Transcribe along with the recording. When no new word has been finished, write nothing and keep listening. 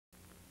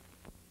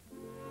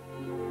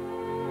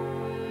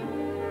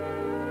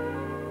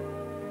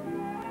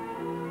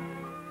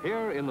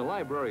Here in the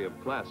Library of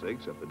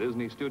Classics at the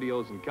Disney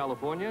Studios in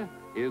California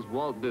is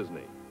Walt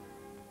Disney.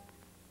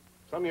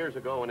 Some years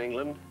ago in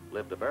England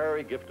lived a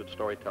very gifted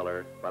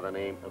storyteller by the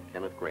name of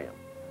Kenneth Grahame.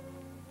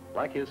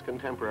 Like his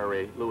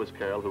contemporary Lewis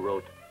Carroll, who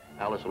wrote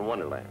Alice in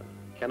Wonderland,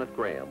 Kenneth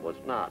Grahame was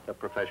not a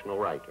professional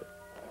writer.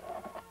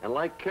 And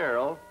like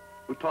Carroll,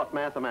 who taught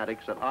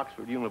mathematics at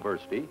Oxford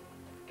University,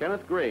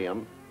 Kenneth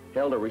Grahame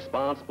held a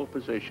responsible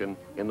position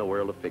in the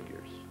world of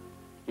figures.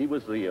 He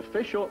was the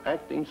official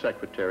acting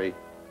secretary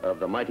of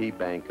the mighty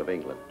Bank of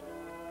England.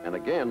 And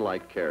again,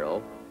 like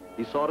Carroll,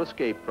 he sought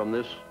escape from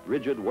this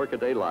rigid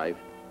workaday life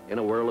in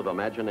a world of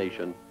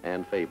imagination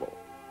and fable.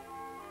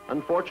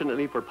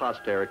 Unfortunately for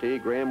posterity,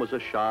 Grahame was a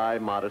shy,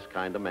 modest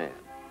kind of man,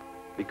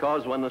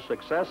 because when the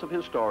success of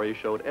his story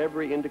showed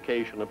every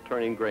indication of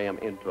turning Grahame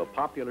into a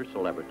popular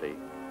celebrity,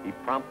 he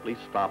promptly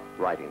stopped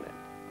writing them.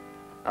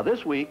 Now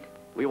this week,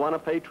 we want to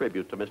pay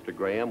tribute to Mr.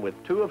 Grahame with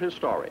two of his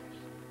stories.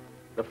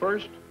 The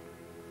first,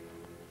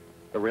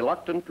 The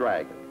Reluctant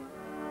Dragon.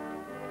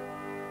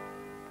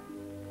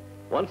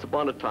 Once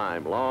upon a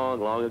time, long,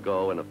 long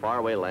ago, in a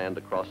faraway land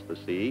across the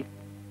sea,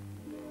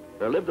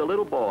 there lived a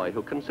little boy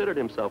who considered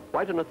himself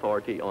quite an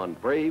authority on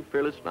brave,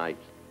 fearless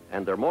knights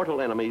and their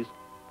mortal enemies,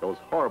 those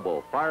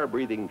horrible,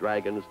 fire-breathing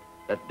dragons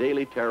that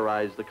daily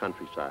terrorize the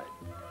countryside.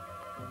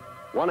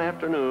 One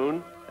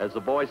afternoon, as the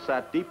boy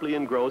sat deeply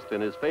engrossed in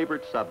his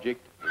favorite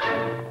subject, Good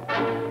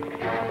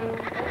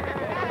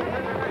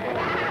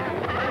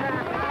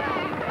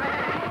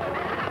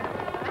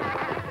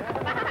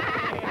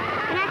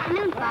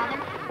afternoon,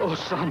 Father. Oh,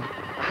 son,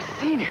 I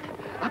seen it.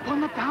 Up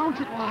on the downs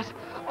it was,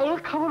 all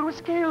covered with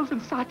scales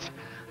and such,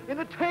 in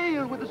a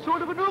tail with a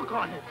sort of a nook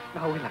on it.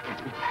 Now, will I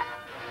catch me back?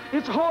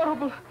 It's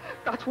horrible.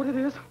 That's what it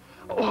is.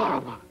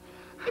 Horrible.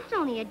 It's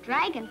only a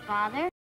dragon, Father.